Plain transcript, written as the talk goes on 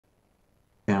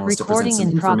panelists to present some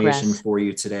information for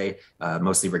you today,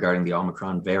 mostly regarding the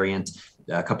Omicron variant.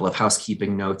 A couple of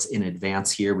housekeeping notes in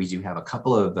advance here. We do have a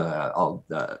couple of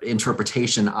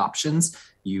interpretation options.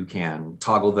 You can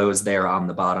toggle those there on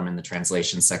the bottom in the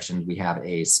translation section. We have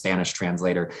a Spanish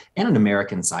translator and an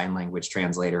American Sign Language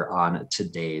translator on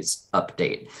today's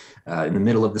update. In the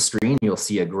middle of the screen, you'll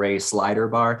see a gray slider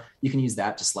bar. You can use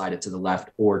that to slide it to the left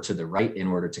or to the right in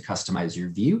order to customize your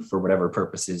view for whatever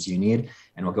purposes you need.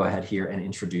 And we'll go ahead here and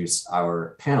introduce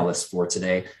our panelists for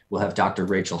today. We'll have Dr.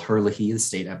 Rachel Herlihy, the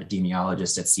state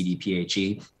epidemiologist at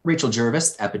CDPHE, Rachel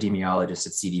Jervis, epidemiologist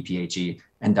at CDPHE,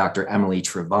 and Dr. Emily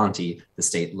Travanti, the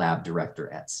state lab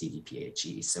director at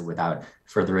CDPHE. So without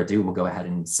further ado, we'll go ahead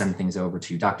and send things over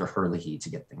to Dr. Herlihy to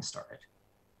get things started.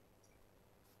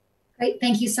 Great,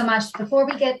 thank you so much. Before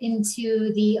we get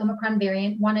into the Omicron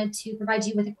variant, wanted to provide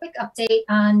you with a quick update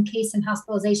on case and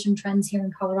hospitalization trends here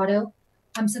in Colorado.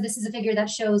 So this is a figure that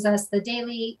shows us the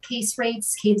daily case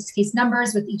rates, case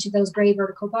numbers with each of those gray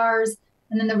vertical bars.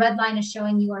 And then the red line is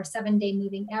showing you our 7-day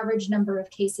moving average number of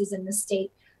cases in the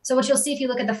state. So what you'll see if you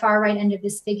look at the far right end of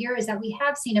this figure is that we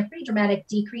have seen a pretty dramatic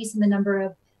decrease in the number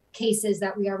of cases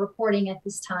that we are reporting at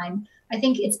this time. I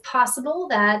think it's possible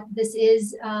that this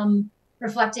is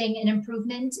reflecting an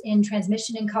improvement in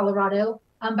transmission in Colorado.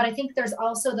 But I think there's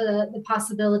also the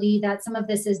possibility that some of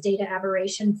this is data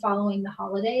aberration following the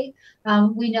holiday.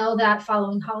 We know that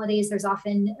following holidays, there's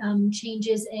often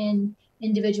changes in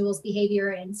individuals' behavior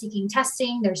and seeking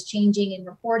testing. There's changing in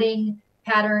reporting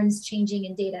patterns, changing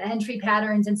in data entry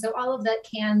patterns. And so all of that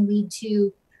can lead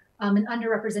to an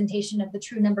underrepresentation of the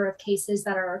true number of cases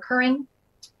that are occurring.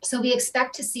 So we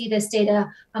expect to see this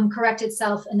data correct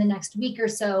itself in the next week or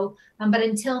so. But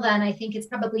until then, I think it's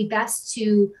probably best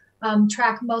to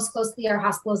track most closely our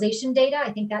hospitalization data.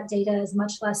 I think that data is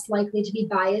much less likely to be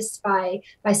biased by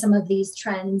some of these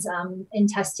trends in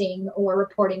testing or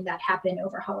reporting that happen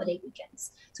over holiday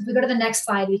weekends. So if we go to the next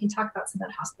slide, we can talk about some of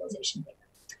that hospitalization data.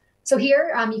 So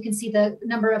here you can see the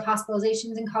number of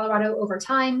hospitalizations in Colorado over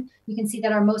time. You can see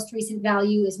that our most recent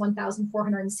value is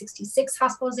 1,466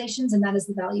 hospitalizations, and that is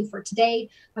the value for today.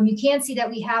 You can see that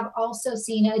we have also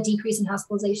seen a decrease in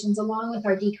hospitalizations along with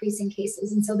our decrease in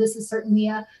cases. And so this is certainly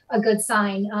a good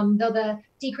sign, though the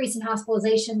decrease in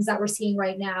hospitalizations that we're seeing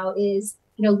right now is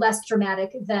less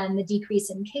dramatic than the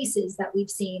decrease in cases that we've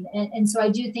seen. And so I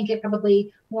do think it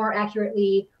probably more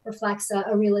accurately reflects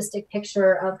a realistic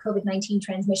picture of COVID-19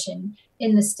 transmission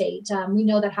in the state. We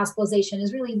know that hospitalization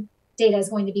is really, data is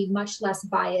going to be much less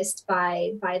biased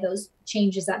by those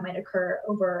changes that might occur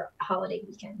over a holiday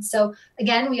weekend. So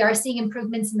again, we are seeing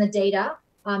improvements in the data,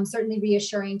 certainly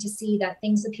reassuring to see that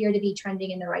things appear to be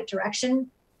trending in the right direction.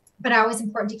 But always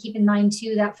important to keep in mind,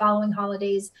 too, that following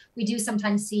holidays, we do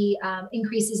sometimes see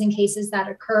increases in cases that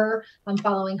occur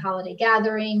following holiday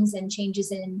gatherings and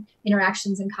changes in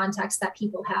interactions and contacts that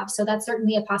people have. So that's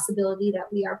certainly a possibility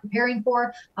that we are preparing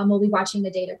for. We'll be watching the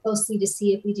data closely to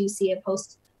see if we do see a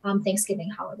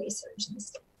post-Thanksgiving holiday surge in the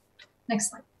state.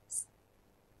 Next slide.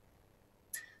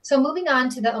 So moving on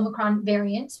to the Omicron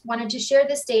variant, wanted to share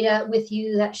this data with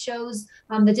you that shows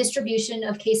the distribution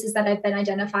of cases that have been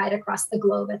identified across the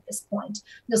globe at this point.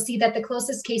 You'll see that the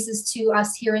closest cases to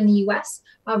us here in the US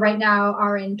right now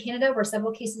are in Canada, where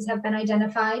several cases have been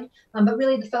identified. But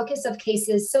really the focus of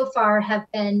cases so far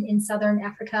have been in Southern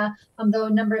Africa, though a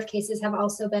number of cases have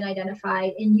also been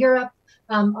identified in Europe,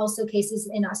 also cases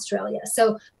in Australia.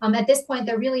 So at this point,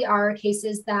 there really are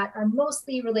cases that are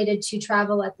mostly related to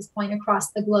travel at this point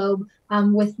across the globe,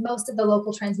 with most of the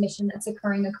local transmission that's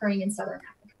occurring in Southern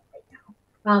Africa right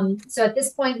now. So at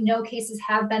this point, no cases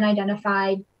have been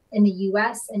identified in the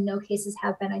US and no cases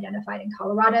have been identified in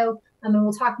Colorado. And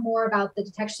we'll talk more about the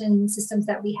detection systems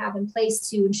that we have in place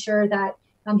to ensure that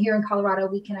here in Colorado,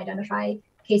 we can identify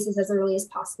cases as early as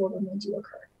possible when they do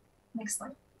occur. Next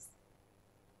slide.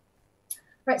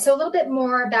 Right, so a little bit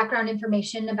more background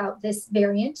information about this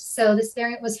variant. So this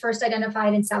variant was first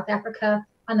identified in South Africa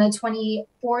on the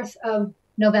 24th of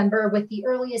November, with the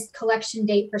earliest collection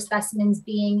date for specimens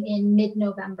being in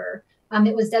mid-November.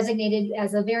 It was designated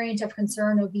as a variant of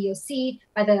concern, or VOC,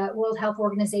 by the World Health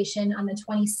Organization on the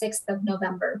 26th of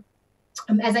November.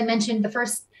 As I mentioned, the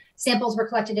first samples were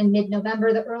collected in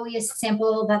mid-November. The earliest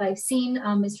sample that I've seen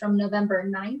is from November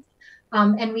 9th.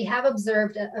 And we have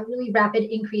observed a really rapid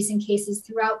increase in cases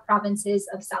throughout provinces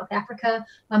of South Africa,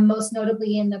 most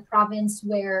notably in the province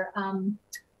where,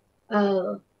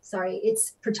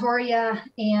 it's Pretoria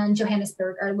and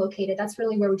Johannesburg are located. That's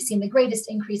really where we've seen the greatest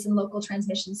increase in local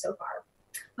transmission so far.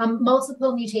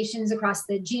 Multiple mutations across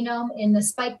the genome in the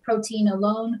spike protein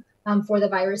alone for the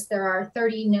virus. There are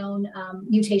 30 known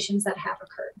mutations that have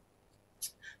occurred.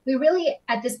 we really,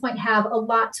 at this point, have a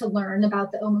lot to learn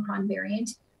about the Omicron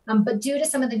variant. But due to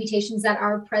some of the mutations that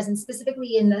are present,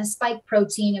 specifically in the spike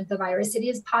protein of the virus, it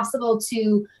is possible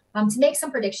to make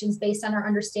some predictions based on our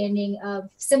understanding of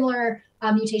similar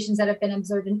mutations that have been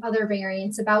observed in other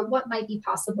variants about what might be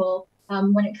possible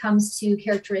when it comes to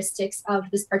characteristics of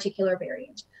this particular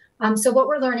variant. So what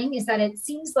we're learning is that it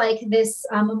seems like this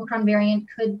Omicron variant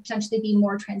could potentially be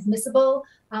more transmissible,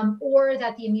 or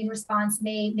that the immune response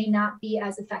may not be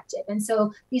as effective. And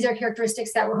so these are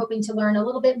characteristics that we're hoping to learn a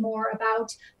little bit more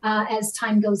about as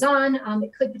time goes on.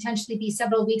 It could potentially be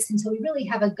several weeks until we really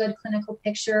have a good clinical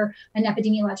picture, an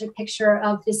epidemiologic picture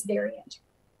of this variant.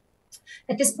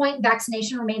 At this point,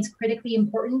 vaccination remains critically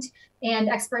important, and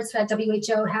experts at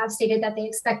WHO have stated that they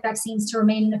expect vaccines to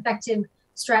remain an effective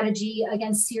strategy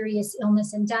against serious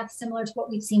illness and death, similar to what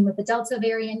we've seen with the Delta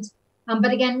variant.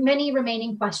 But again, many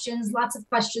remaining questions, lots of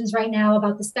questions right now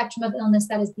about the spectrum of illness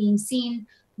that is being seen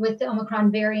with the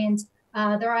Omicron variant.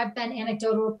 There have been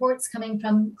anecdotal reports coming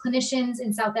from clinicians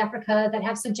in South Africa that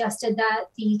have suggested that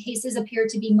the cases appear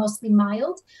to be mostly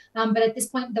mild. But at this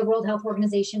point, the World Health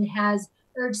Organization has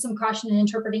urged some caution in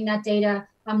interpreting that data,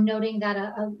 noting that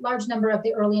a large number of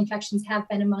the early infections have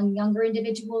been among younger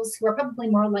individuals who are probably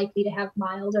more likely to have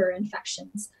milder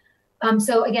infections.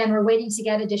 So again, we're waiting to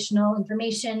get additional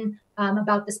information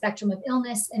about the spectrum of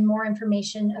illness and more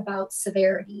information about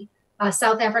severity.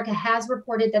 South Africa has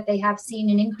reported that they have seen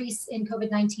an increase in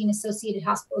COVID-19 associated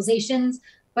hospitalizations,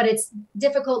 but it's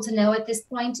difficult to know at this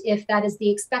point if that is the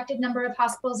expected number of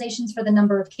hospitalizations for the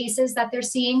number of cases that they're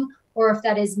seeing, or if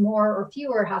that is more or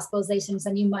fewer hospitalizations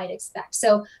than you might expect.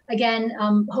 So again,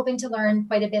 hoping to learn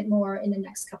quite a bit more in the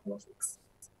next couple of weeks.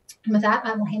 And with that,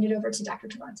 I will hand it over to Dr.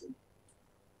 Taranti.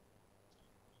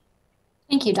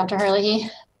 Thank you, Dr. Herlihy.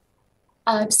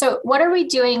 So what are we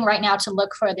doing right now to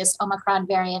look for this Omicron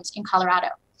variant in Colorado?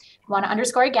 I want to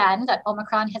underscore again that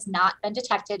Omicron has not been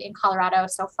detected in Colorado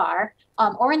so far,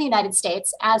 or in the United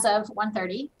States as of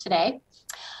 1:30 today.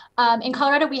 In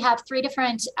Colorado, we have three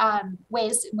different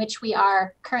ways in which we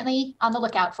are currently on the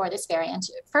lookout for this variant.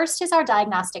 First is our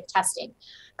diagnostic testing.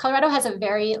 Colorado has a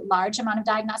very large amount of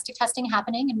diagnostic testing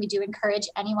happening, and we do encourage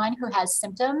anyone who has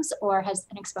symptoms or has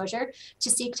an exposure to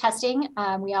seek testing.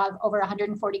 We have over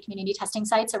 140 community testing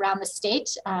sites around the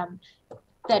state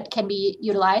that can be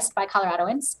utilized by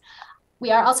Coloradoans.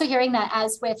 We are also hearing that,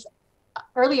 as with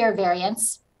earlier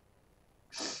variants,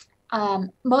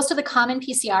 most of the common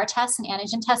PCR tests and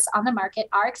antigen tests on the market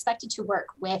are expected to work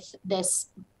with this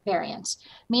variant,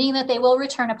 meaning that they will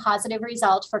return a positive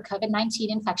result for COVID-19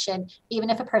 infection,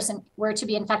 even if a person were to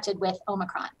be infected with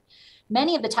Omicron.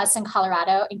 Many of the tests in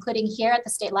Colorado, including here at the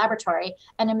state laboratory,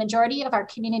 and a majority of our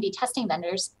community testing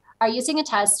vendors, are using a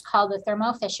test called the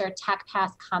Thermo Fisher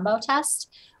TaqPath Combo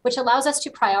Test, which allows us to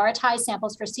prioritize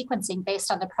samples for sequencing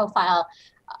based on the profile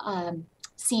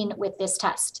seen with this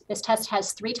test. This test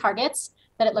has 3 targets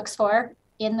that it looks for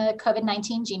in the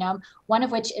COVID-19 genome, one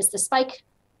of which is the spike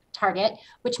target,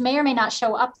 which may or may not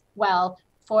show up well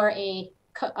for a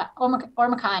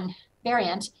Omicron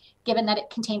variant, given that it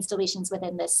contains deletions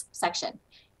within this section.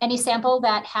 Any sample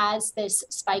that has this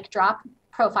spike drop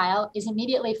profile is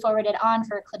immediately forwarded on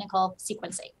for clinical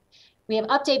sequencing. We have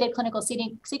updated clinical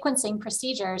sequencing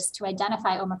procedures to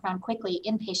identify Omicron quickly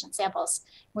in patient samples.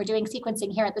 We're doing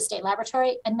sequencing here at the state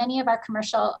laboratory, and many of our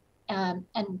commercial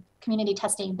and community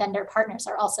testing vendor partners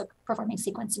are also performing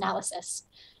sequence analysis.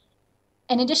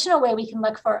 An additional way we can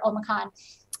look for Omicron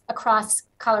across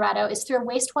Colorado is through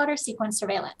wastewater sequence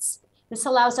surveillance. This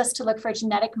allows us to look for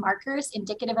genetic markers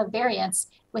indicative of variants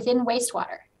within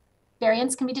wastewater.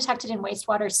 Variants can be detected in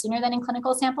wastewater sooner than in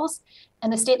clinical samples,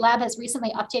 and the state lab has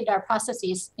recently updated our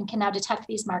processes and can now detect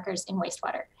these markers in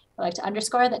wastewater. I'd like to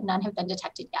underscore that none have been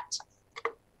detected yet.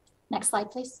 Next slide,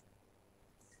 please.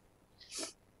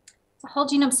 Whole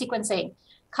genome sequencing.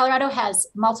 Colorado has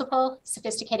multiple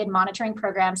sophisticated monitoring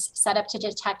programs set up to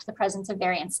detect the presence of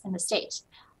variants in the state.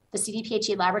 The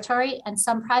CDPHE laboratory and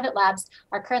some private labs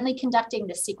are currently conducting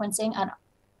this sequencing on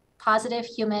positive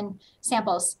human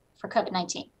samples for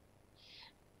COVID-19.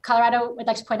 Colorado, we'd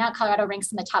like to point out, Colorado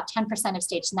ranks in the top 10% of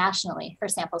states nationally for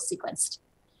samples sequenced.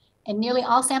 And nearly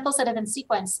all samples that have been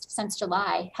sequenced since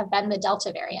July have been the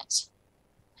Delta variant.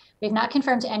 We have not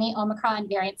confirmed any Omicron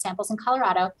variant samples in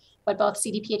Colorado, but both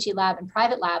CDPHE lab and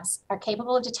private labs are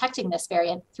capable of detecting this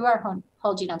variant through our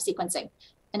whole genome sequencing.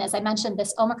 And as I mentioned,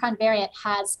 this Omicron variant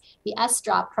has the S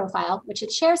drop profile, which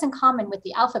it shares in common with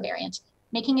the Alpha variant,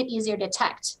 making it easier to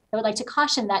detect. I would like to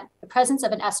caution that the presence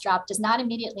of an S drop does not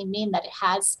immediately mean that it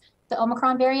has the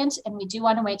Omicron variant, and we do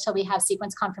want to wait till we have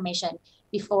sequence confirmation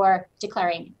before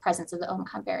declaring presence of the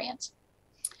Omicron variant.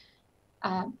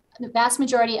 The vast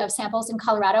majority of samples in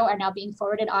Colorado are now being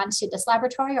forwarded on to this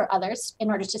laboratory or others in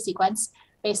order to sequence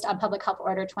based on Public Health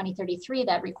Order 2033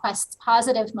 that requests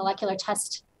positive molecular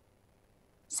test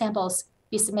samples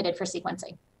be submitted for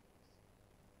sequencing.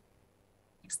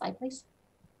 Next slide, please.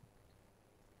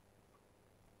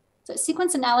 So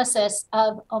sequence analysis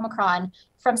of Omicron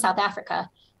from South Africa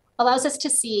allows us to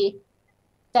see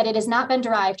that it has not been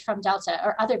derived from Delta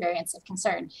or other variants of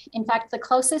concern. In fact, the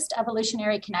closest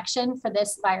evolutionary connection for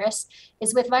this virus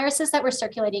is with viruses that were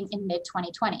circulating in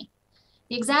mid-2020.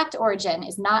 The exact origin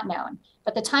is not known,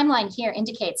 but the timeline here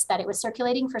indicates that it was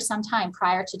circulating for some time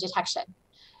prior to detection.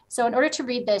 So in order to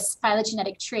read this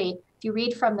phylogenetic tree, if you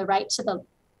read from the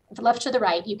left to the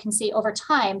right, you can see over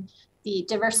time the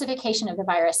diversification of the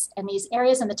virus. And these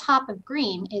areas in the top of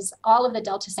green is all of the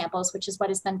Delta samples, which is what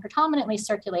has been predominantly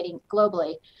circulating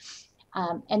globally.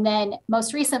 And then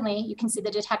most recently, you can see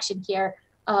the detection here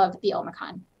of the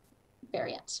Omicron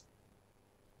variant.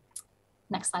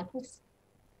 Next slide, please.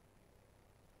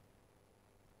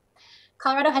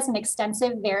 Colorado has an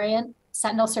extensive variant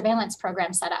sentinel surveillance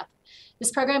program set up. This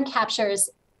program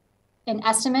captures an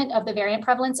estimate of the variant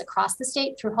prevalence across the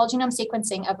state through whole genome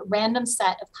sequencing of a random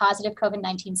set of positive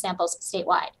COVID-19 samples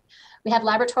statewide. We have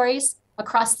laboratories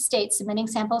across the state submitting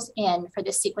samples in for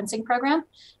this sequencing program.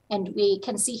 And we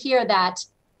can see here that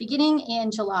beginning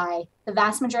in July, the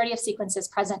vast majority of sequences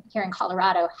present here in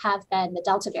Colorado have been the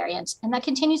Delta variant. And that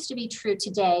continues to be true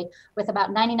today with about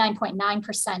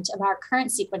 99.9% of our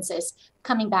current sequences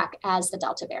coming back as the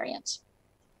Delta variant.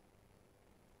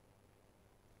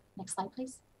 Next slide,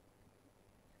 please.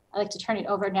 I'd like to turn it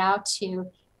over now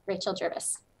to Rachel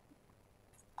Jervis.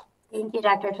 Thank you,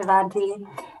 Dr. Travanti.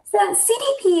 So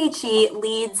CDPHE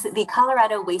leads the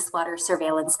Colorado Wastewater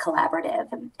Surveillance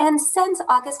Collaborative. And since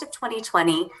August of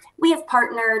 2020, we have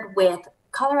partnered with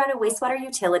Colorado Wastewater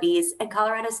Utilities and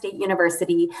Colorado State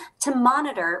University to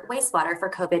monitor wastewater for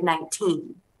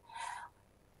COVID-19.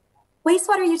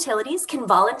 Wastewater utilities can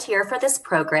volunteer for this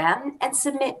program and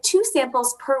submit 2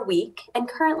 samples per week, and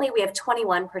currently we have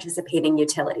 21 participating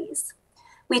utilities.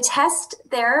 We test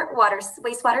their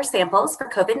wastewater samples for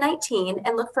COVID-19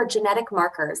 and look for genetic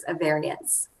markers of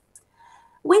variants.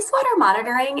 Wastewater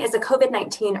monitoring is a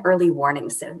COVID-19 early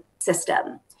warning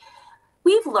system.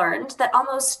 We've learned that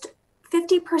almost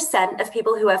 50% of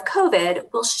people who have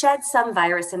COVID will shed some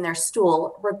virus in their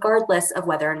stool, regardless of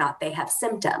whether or not they have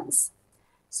symptoms.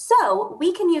 So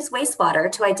we can use wastewater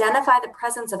to identify the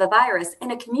presence of a virus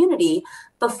in a community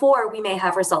before we may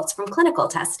have results from clinical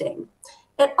testing.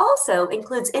 It also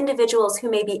includes individuals who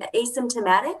may be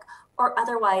asymptomatic or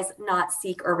otherwise not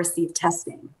seek or receive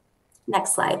testing.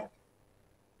 Next slide.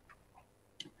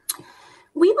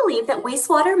 We believe that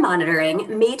wastewater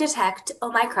monitoring may detect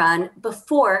Omicron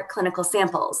before clinical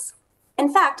samples.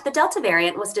 In fact, the Delta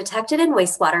variant was detected in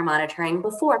wastewater monitoring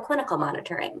before clinical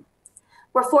monitoring.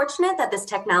 We're fortunate that this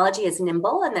technology is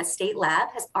nimble and the state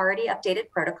lab has already updated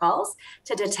protocols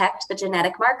to detect the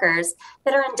genetic markers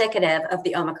that are indicative of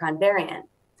the Omicron variant.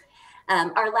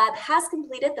 Our lab has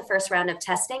completed the first round of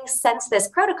testing since this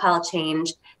protocol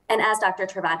change. And as Dr.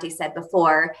 Travanti said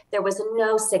before, there was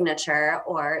no signature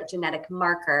or genetic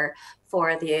marker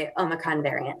for the Omicron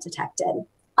variant detected.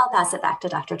 I'll pass it back to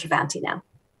Dr. Travanti now.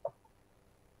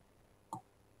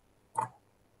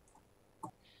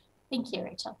 Thank you,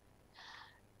 Rachel.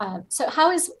 So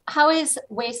how is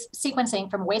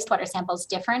sequencing from wastewater samples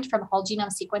different from whole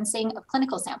genome sequencing of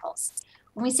clinical samples?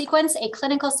 When we sequence a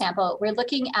clinical sample, we're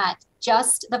looking at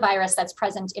just the virus that's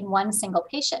present in one single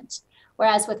patient.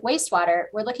 Whereas with wastewater,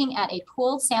 we're looking at a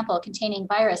pooled sample containing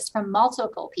virus from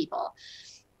multiple people,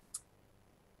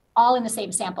 all in the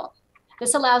same sample.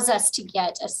 This allows us to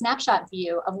get a snapshot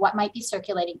view of what might be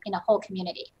circulating in a whole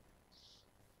community.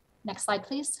 Next slide,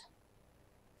 please.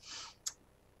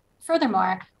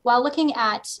 Furthermore, while looking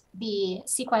at the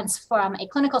sequence from a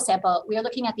clinical sample, we are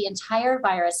looking at the entire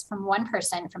virus from one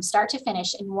person from start to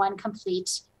finish in one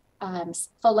complete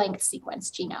full-length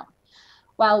sequence genome.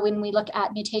 While when we look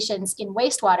at mutations in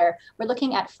wastewater, we're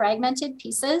looking at fragmented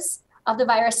pieces of the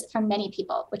virus from many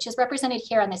people, which is represented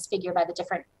here on this figure by the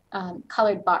different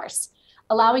colored bars,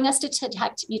 allowing us to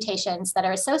detect mutations that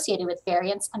are associated with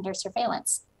variants under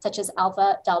surveillance, such as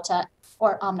Alpha, Delta,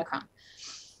 or Omicron.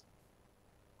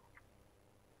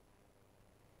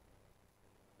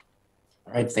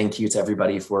 All right, thank you to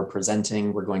everybody for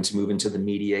presenting. We're going to move into the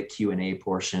media Q&A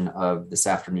portion of this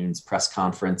afternoon's press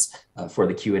conference. For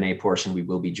the Q&A portion, we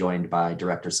will be joined by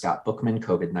Director Scott Bookman,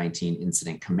 COVID-19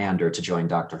 Incident Commander, to join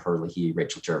Dr. Herlihy,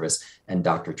 Rachel Jervis, and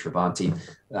Dr. Travanti.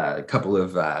 A couple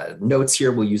of notes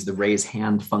here. We'll use the raise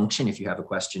hand function. If you have a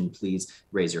question, please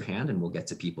raise your hand and we'll get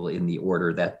to people in the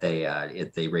order that they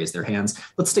raise their hands.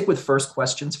 Let's stick with first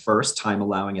questions first, time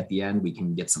allowing at the end. We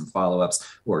can get some follow-ups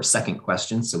or second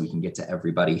questions so we can get to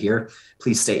everybody here.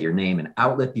 Please state your name and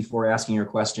outlet before asking your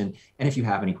question. And if you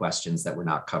have any questions that were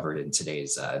not covered in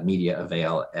today's media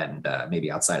avail and maybe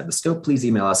outside of the scope, please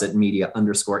email us at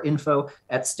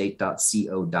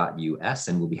media_info@state.co.us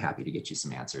and we'll be happy to get you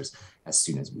some answers as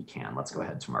soon as we can. Let's go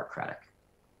ahead to Mark Craddock.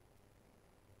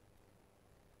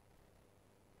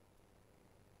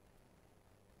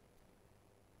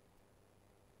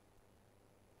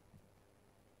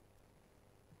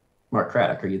 Mark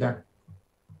Craddock, are you there?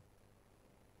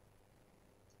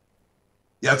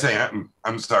 Yes, I am.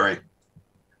 I'm sorry.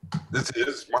 This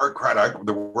is Mark Craddock of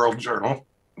the World Journal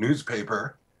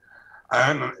newspaper.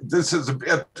 And this is a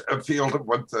bit afield of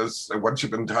what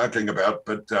you've been talking about,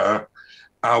 but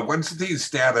what's the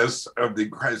status of the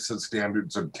crisis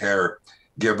standards of care,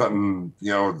 given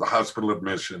the hospital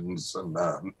admissions and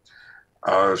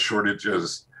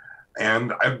shortages?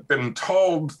 And I've been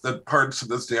told that parts of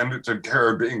the standards of care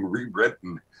are being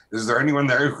rewritten. Is there anyone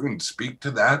there who can speak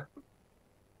to that?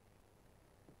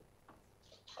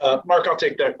 Mark, I'll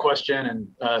take that question, and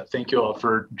thank you all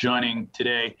for joining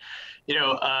today.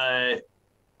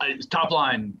 Top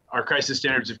line, our crisis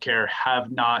standards of care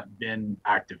have not been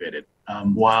activated.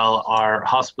 While our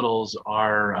hospitals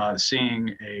are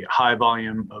seeing a high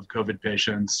volume of COVID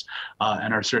patients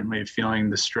and are certainly feeling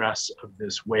the stress of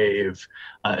this wave,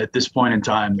 at this point in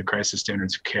time, the crisis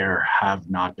standards of care have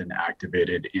not been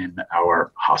activated in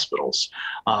our hospitals.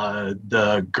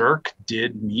 The GERC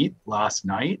did meet last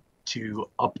night to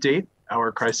update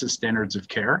our crisis standards of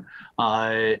care,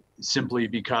 simply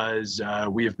because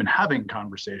we have been having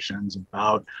conversations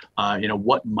about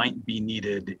what might be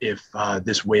needed if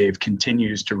this wave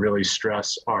continues to really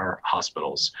stress our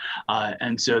hospitals.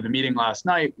 And so the meeting last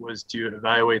night was to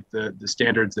evaluate the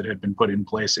standards that had been put in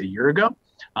place a year ago.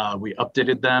 We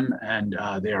updated them and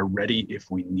they are ready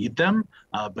if we need them.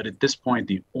 But at this point,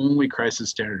 the only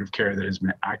crisis standard of care that has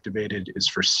been activated is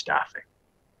for staffing.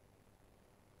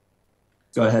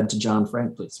 Go ahead to John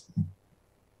Frank, please.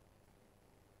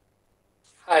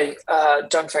 Hi,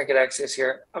 John Frank at Axios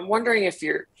here. I'm wondering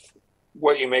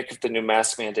what you make of the new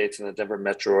mask mandates in the Denver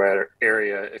metro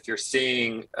area, if you're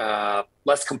seeing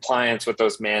less compliance with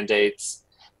those mandates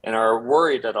and are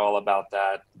worried at all about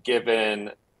that,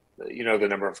 given the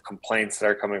number of complaints that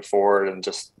are coming forward and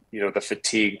just the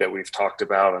fatigue that we've talked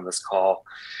about on this call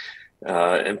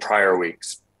in prior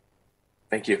weeks.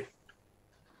 Thank you.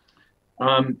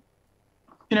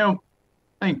 I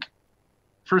think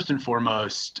first and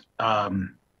foremost,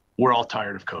 we're all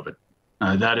tired of COVID.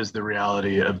 That is the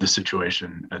reality of the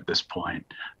situation at this point.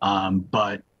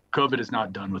 But COVID is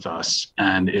not done with us,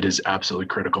 and it is absolutely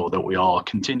critical that we all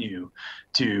continue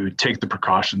to take the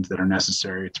precautions that are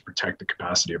necessary to protect the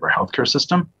capacity of our healthcare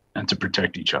system and to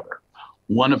protect each other.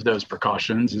 One of those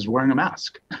precautions is wearing a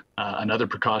mask. Another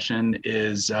precaution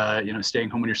is staying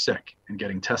home when you're sick and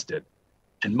getting tested.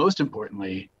 And most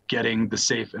importantly, getting the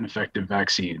safe and effective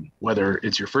vaccine, whether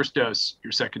it's your first dose,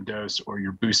 your second dose, or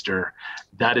your booster.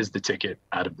 That is the ticket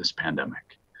out of this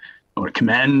pandemic. I want to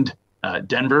commend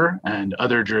Denver and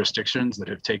other jurisdictions that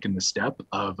have taken the step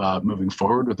of moving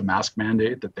forward with a mask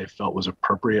mandate that they felt was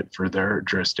appropriate for their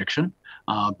jurisdiction.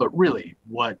 But really,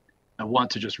 what I want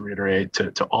to just reiterate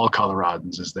to all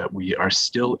Coloradans is that we are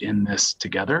still in this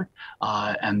together.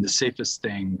 And the safest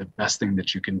thing, the best thing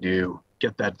that you can do,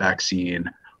 get that vaccine,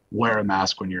 wear a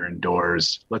mask when you're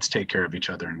indoors. Let's take care of each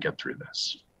other and get through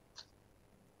this.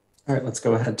 All right, let's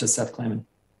go ahead to Seth Klayman.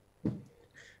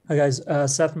 Hi guys,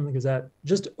 Seth from the Gazette.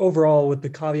 Just overall with the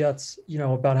caveats,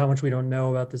 about how much we don't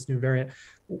know about this new variant,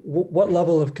 what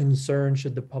level of concern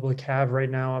should the public have right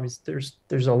now? Obviously,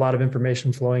 there's a lot of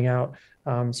information flowing out.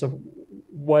 So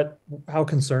how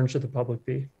concerned should the public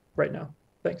be right now?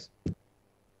 Thanks.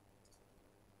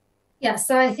 Yeah,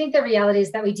 so I think the reality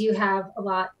is that we do have a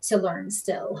lot to learn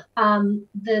still.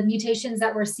 The mutations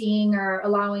that we're seeing are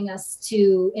allowing us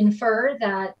to infer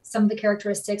that some of the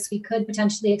characteristics we could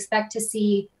potentially expect to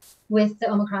see with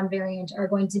the Omicron variant are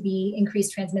going to be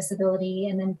increased transmissibility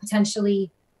and then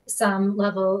potentially some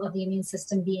level of the immune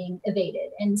system being evaded.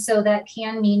 And so that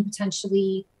can mean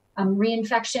potentially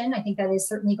reinfection. I think that is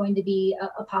certainly going to be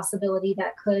a possibility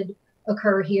that could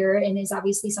occur here and is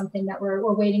obviously something that we're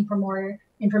waiting for more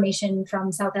information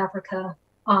from South Africa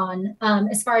on.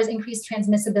 As far as increased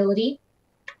transmissibility,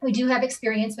 we do have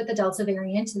experience with the Delta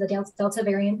variant. The Delta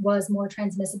variant was more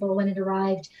transmissible when it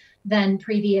arrived than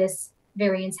previous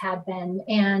variants had been.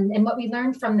 And what we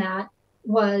learned from that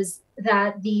was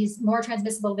that these more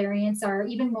transmissible variants are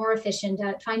even more efficient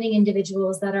at finding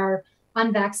individuals that are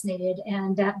unvaccinated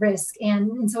and at risk.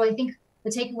 And so I think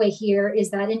the takeaway here is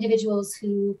that individuals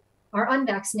who are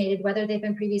unvaccinated, whether they've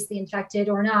been previously infected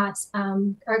or not,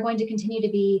 are going to continue to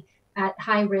be at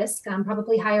high risk,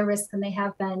 probably higher risk than they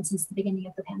have been since the beginning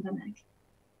of the pandemic.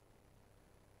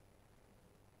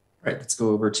 All right, let's go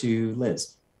over to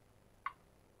Liz.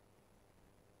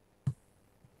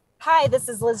 Hi, this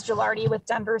is Liz Gilardi with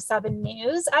Denver 7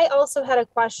 News. I also had a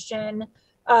question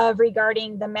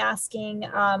regarding the masking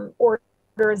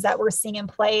orders that we're seeing in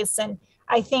place. And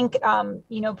I think,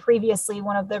 previously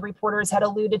one of the reporters had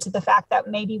alluded to the fact that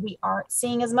maybe we aren't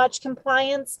seeing as much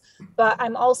compliance, but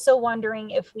I'm also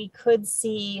wondering if we could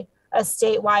see a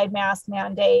statewide mask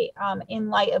mandate in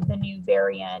light of the new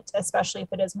variant, especially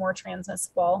if it is more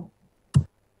transmissible.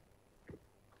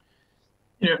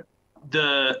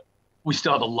 We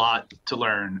still have a lot to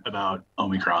learn about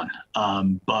Omicron,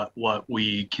 but what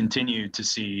we continue to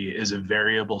see is a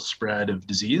variable spread of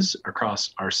disease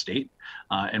across our state.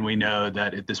 And we know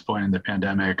that at this point in the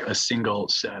pandemic, a single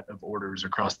set of orders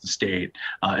across the state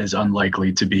is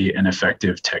unlikely to be an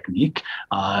effective technique.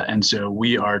 And so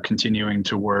we are continuing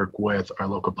to work with our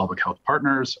local public health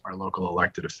partners, our local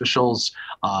elected officials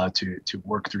to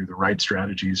work through the right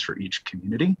strategies for each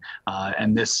community.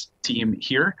 And this team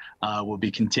here will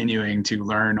be continuing to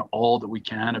learn all that we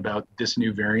can about this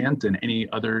new variant and any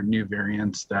other new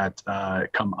variants that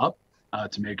come up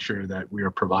to make sure that we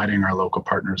are providing our local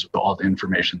partners with all the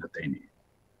information that they need.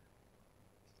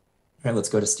 All right, let's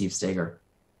go to Steve Steger.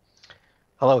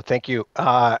 Hello, thank you.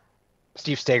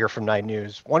 Steve Steger from 9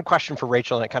 News. One question for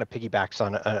Rachel, and it kind of piggybacks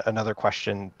on another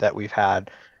question that we've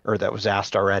had or that was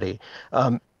asked already.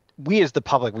 We as the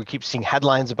public, we keep seeing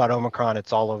headlines about Omicron.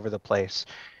 It's all over the place.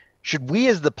 Should we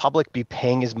as the public be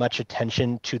paying as much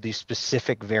attention to the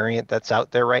specific variant that's out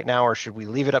there right now, or should we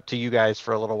leave it up to you guys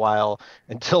for a little while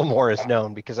until more is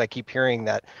known? Because I keep hearing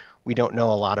that we don't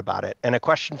know a lot about it. And a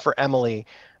question for Emily,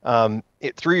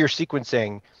 through your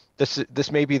sequencing,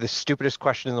 this may be the stupidest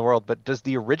question in the world, but does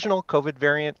the original COVID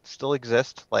variant still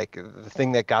exist? Like the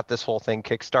thing that got this whole thing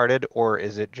kickstarted, or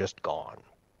is it just gone?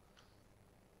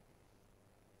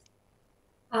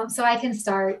 So I can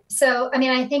start. So,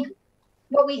 I think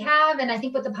what we have, and I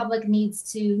think what the public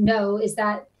needs to know, is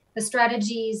that the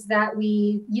strategies that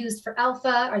we used for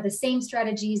Alpha are the same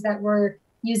strategies that we're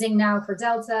using now for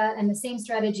Delta, and the same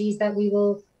strategies that we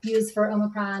will use for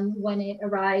Omicron when it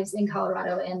arrives in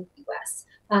Colorado and the US.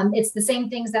 It's the same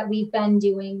things that we've been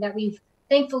doing, that we've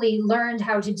thankfully learned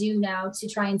how to do now to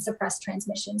try and suppress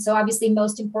transmission. So obviously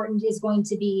most important is going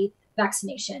to be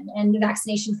vaccination, and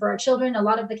vaccination for our children. A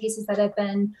lot of the cases that have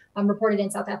been reported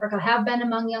in South Africa have been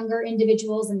among younger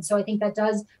individuals. And so I think that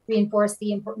does reinforce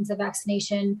the importance of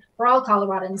vaccination for all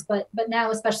Coloradans, but now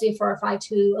especially for our 5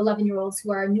 to 11-year-olds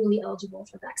who are newly eligible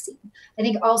for vaccine. I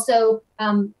think also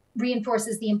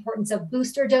reinforces the importance of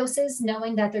booster doses,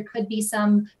 knowing that there could be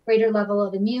some greater level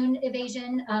of immune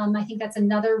evasion. I think that's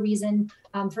another reason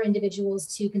for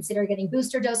individuals to consider getting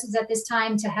booster doses at this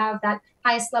time, to have that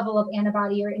highest level of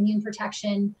antibody or immune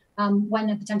protection when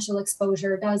a potential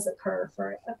exposure does occur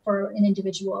for an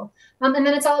individual. And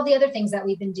then it's all of the other things that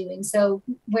we've been doing. So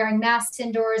wearing masks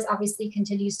indoors obviously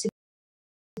continues to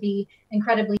be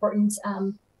incredibly important,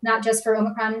 not just for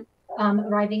Omicron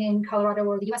arriving in Colorado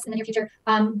or the US in the near future,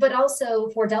 but also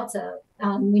for Delta.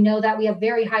 We know that we have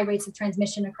very high rates of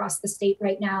transmission across the state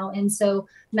right now. And so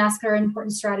masks are an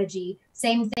important strategy.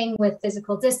 Same thing with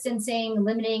physical distancing,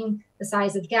 limiting the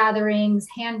size of gatherings,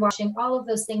 hand washing, all of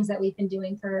those things that we've been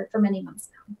doing for many months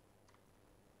now.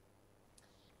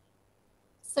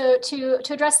 So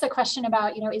to address the question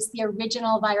about, is the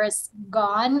original virus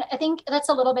gone? I think that's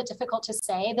a little bit difficult to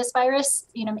say. This virus,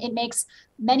 it makes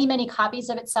many, many copies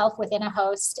of itself within a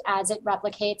host as it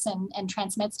replicates and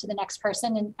transmits to the next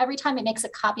person. And every time it makes a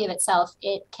copy of itself,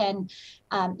 it can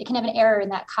have an error in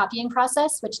that copying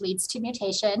process, which leads to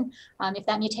mutation. If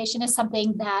that mutation is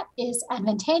something that is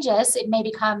advantageous, it may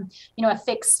become, a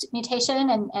fixed mutation,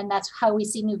 and that's how we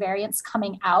see new variants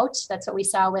coming out. That's what we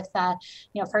saw with,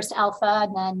 first Alpha,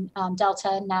 and then Delta,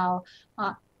 and now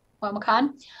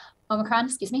Omicron,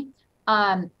 excuse me.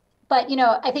 But,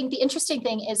 I think the interesting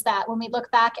thing is that when we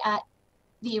look back at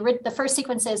the first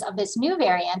sequences of this new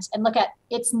variant and look at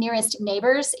its nearest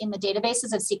neighbors in the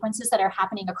databases of sequences that are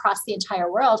happening across the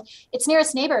entire world, its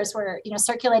nearest neighbors were,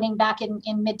 circulating back in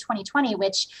mid-2020,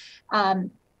 which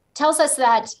tells us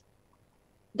that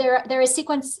there is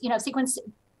sequence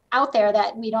out there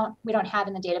that we don't have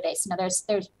in the database.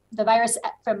 There's the virus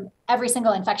from every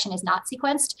single infection is not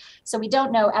sequenced. So we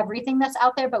don't know everything that's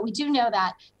out there, but we do know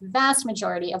that the vast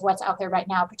majority of what's out there right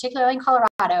now, particularly in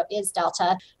Colorado, is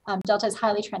Delta. Delta is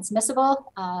highly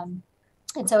transmissible.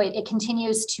 And so it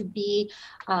continues to be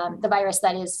the virus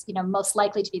that is, most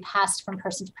likely to be passed from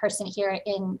person to person here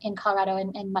in Colorado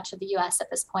and much of the US at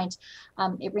this point.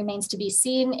 It remains to be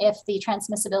seen if the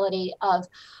transmissibility of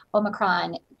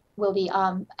Omicron will be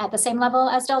at the same level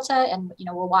as Delta, and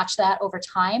we'll watch that over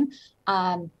time.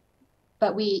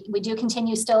 But we do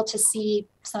continue still to see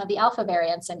some of the alpha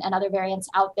variants and other variants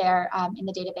out there in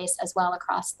the database as well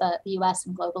across the US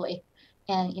and globally.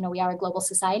 And we are a global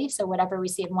society, so whatever we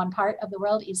see in one part of the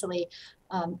world easily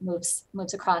moves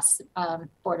across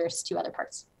borders to other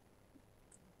parts.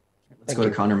 Let's go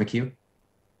to Connor McHugh.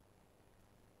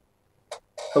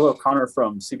 Hello, Connor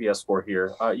from CBS4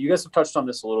 here. You guys have touched on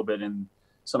this a little bit in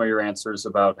some of your answers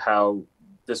about how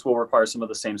this will require some of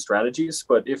the same strategies.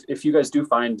 But if you guys do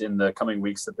find in the coming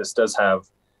weeks that this does have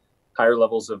higher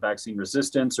levels of vaccine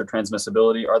resistance or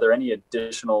transmissibility, are there any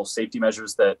additional safety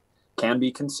measures that can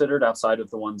be considered outside of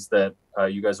the ones that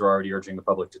you guys are already urging the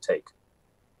public to take?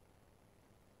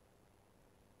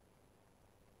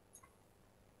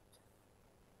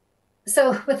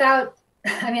 So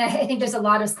I think there's a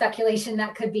lot of speculation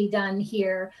that could be done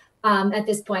here at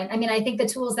this point. I think the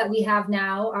tools that we have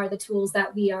now are the tools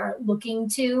that we are looking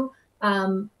to.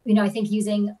 I think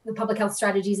using the public health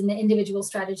strategies and the individual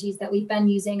strategies that we've been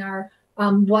using are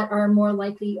what are most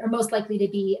likely to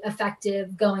be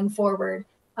effective going forward.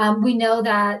 We know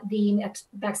that the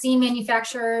vaccine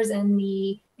manufacturers and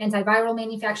the antiviral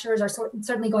manufacturers are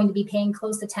certainly going to be paying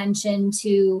close attention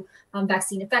to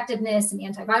vaccine effectiveness and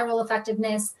antiviral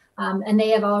effectiveness. And they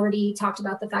have already talked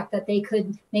about the fact that they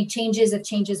could make changes if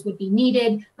changes would be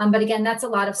needed. But again, that's a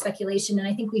lot of speculation. And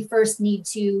I think we first need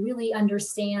to really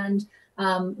understand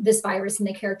this virus and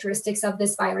the characteristics of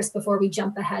this virus before we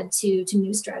jump ahead to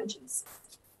new strategies.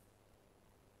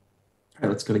 All right,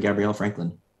 let's go to Gabrielle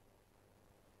Franklin.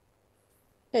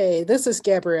 Hey, this is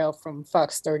Gabrielle from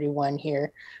Fox 31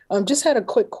 here. Just had a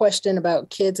quick question about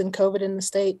kids and COVID in the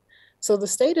state. So the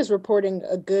state is reporting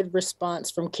a good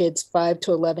response from kids 5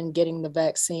 to 11 getting the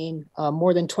vaccine.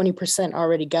 More than 20%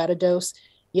 already got a dose,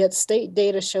 yet state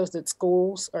data shows that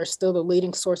schools are still the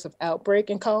leading source of outbreak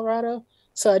in Colorado.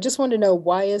 So I just want to know,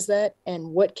 why is that, and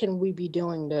what can we be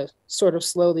doing to sort of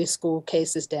slow these school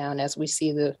cases down as we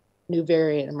see the new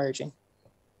variant emerging?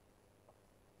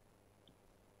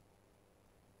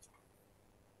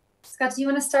 Scott, do you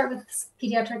want to start with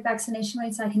pediatric vaccination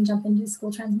rates so I can jump into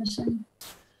school transmission?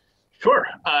 Sure.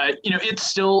 It's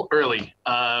still early.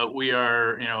 We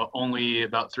are, only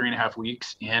about 3.5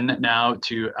 weeks in now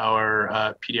to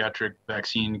our pediatric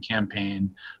vaccine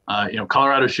campaign.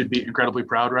 Colorado should be incredibly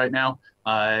proud right now.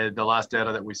 The last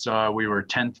data that we saw, we were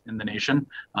 10th in the nation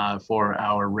for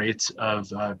our rates of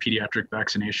pediatric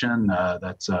vaccination.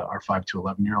 That's our 5 to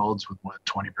 11-year-olds, with more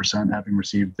than 20% having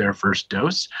received their first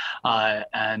dose.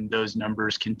 And those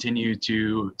numbers continue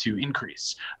to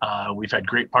increase. We've had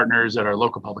great partners at our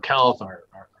local public health, our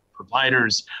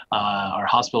providers, our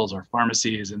hospitals, our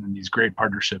pharmacies, and then these great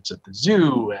partnerships at the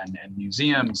zoo and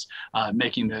museums,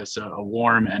 making this a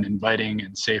warm and inviting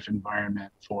and safe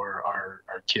environment for our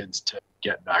kids to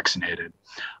get vaccinated.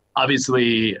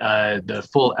 Obviously, the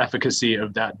full efficacy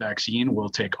of that vaccine will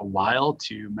take a while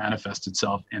to manifest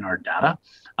itself in our data.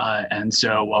 And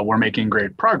so while we're making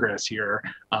great progress here,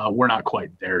 we're not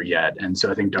quite there yet. And so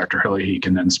I think Dr. Hurley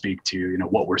can then speak to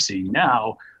what we're seeing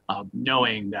now,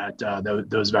 knowing that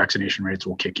those vaccination rates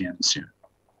will kick in soon.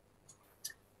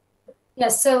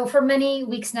 Yes, so for many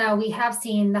weeks now, we have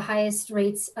seen the highest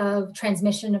rates of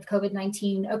transmission of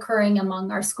COVID-19 occurring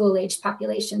among our school-aged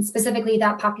population, specifically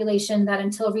that population that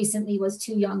until recently was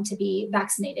too young to be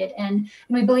vaccinated. And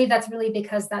we believe that's really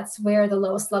because that's where the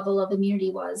lowest level of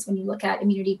immunity was when you look at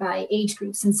immunity by age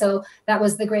groups. And so that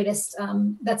was the greatest,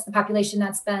 that's the population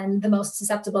that's been the most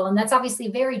susceptible. And that's obviously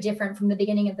very different from the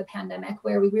beginning of the pandemic,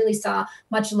 where we really saw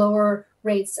much lower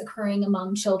rates occurring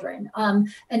among children.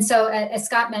 And so as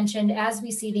Scott mentioned, as we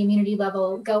see the immunity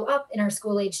level go up in our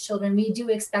school-age children, we do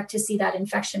expect to see that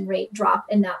infection rate drop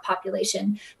in that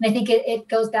population. And I think it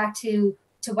goes back to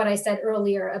what I said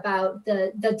earlier about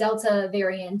the Delta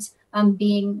variant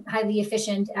being highly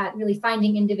efficient at really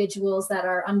finding individuals that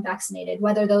are unvaccinated,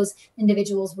 whether those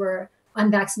individuals were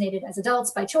unvaccinated as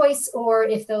adults by choice, or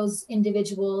if those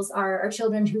individuals are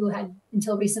children who had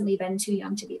until recently been too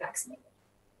young to be vaccinated.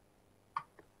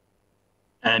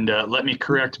 And let me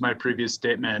correct my previous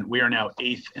statement. We are now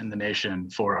 8th in the nation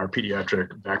for our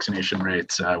pediatric vaccination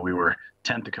rates. We were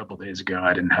 10th a couple days ago.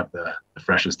 I didn't have the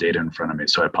freshest data in front of me,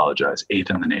 so I apologize. 8th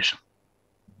in the nation.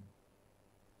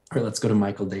 All right, let's go to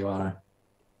Michael Dewana.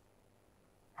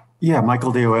 Yeah,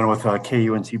 Michael Dewana with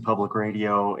KUNC Public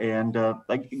Radio. And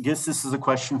I guess this is a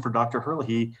question for Dr.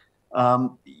 Herlihy.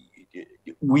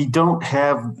 We don't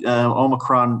have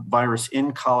Omicron virus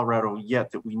in Colorado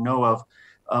yet that we know of,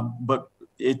 but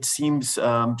it seems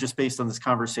just based on this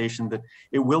conversation that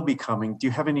it will be coming. Do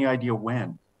you have any idea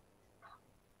when?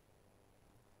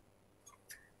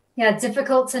 Yeah,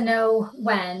 difficult to know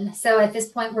when. So at this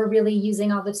point, we're really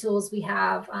using all the tools we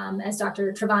have, as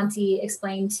Dr. Travanti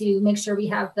explained, to make sure we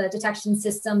have the detection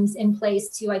systems in place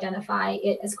to identify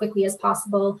it as quickly as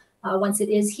possible once it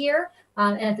is here.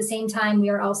 And at the same time, we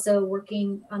are also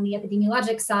working on the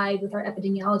epidemiologic side with our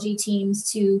epidemiology teams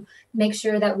to make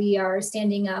sure that we are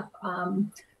standing up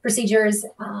procedures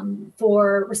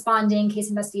for responding, case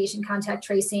investigation, contact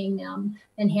tracing,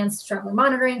 enhanced traveler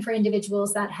monitoring for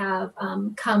individuals that have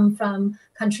come from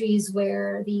countries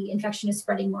where the infection is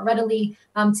spreading more readily,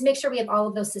 to make sure we have all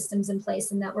of those systems in place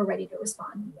and that we're ready to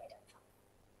respond.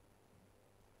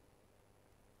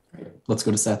 All right, let's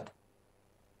go to Seth.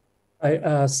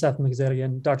 Hi, Seth McZad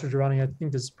again. Dr. Girani, I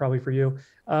think this is probably for you.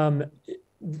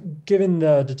 Given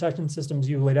the detection systems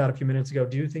you laid out a few minutes ago,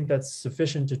 do you think that's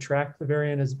sufficient to track the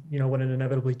variant as, you know, when it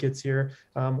inevitably gets here?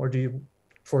 Or do you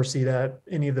foresee that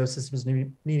any of those systems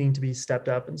needing to be stepped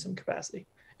up in some capacity?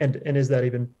 And is that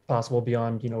even possible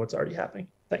beyond, you know, what's already happening?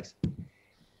 Thanks.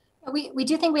 We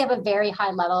do think we have a very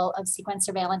high level of sequence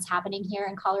surveillance happening here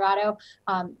in Colorado.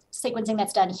 Sequencing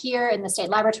that's done here in the state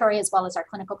laboratory, as well as our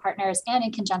clinical partners and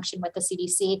in conjunction with the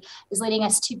CDC, is leading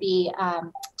us to be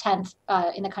 10th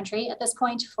in the country at this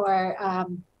point for,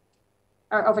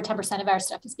 or over 10% of our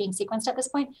stuff is being sequenced at this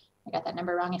point. I got that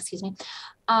number wrong, excuse me.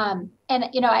 And,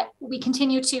 you know, we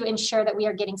continue to ensure that we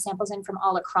are getting samples in from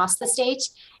all across the state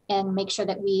and make sure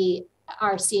that we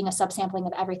are seeing a subsampling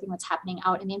of everything that's happening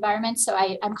out in the environment. So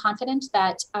I'm confident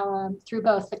that through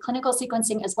both the clinical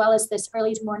sequencing as well as this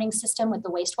early warning system with the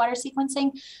wastewater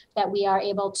sequencing, that we are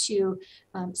able to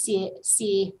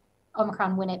see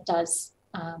Omicron when it does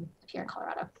appear in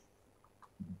Colorado.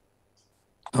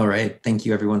 All right. Thank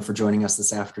you, everyone, for joining us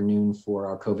this afternoon for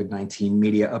our COVID-19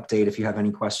 media update. If you have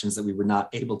any questions that we were not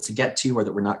able to get to or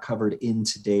that were not covered in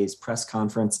today's press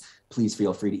conference, please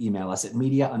feel free to email us at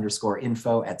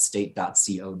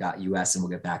media_info@state.co.us, and we'll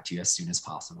get back to you as soon as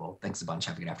possible. Thanks a bunch.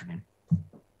 Have a good afternoon.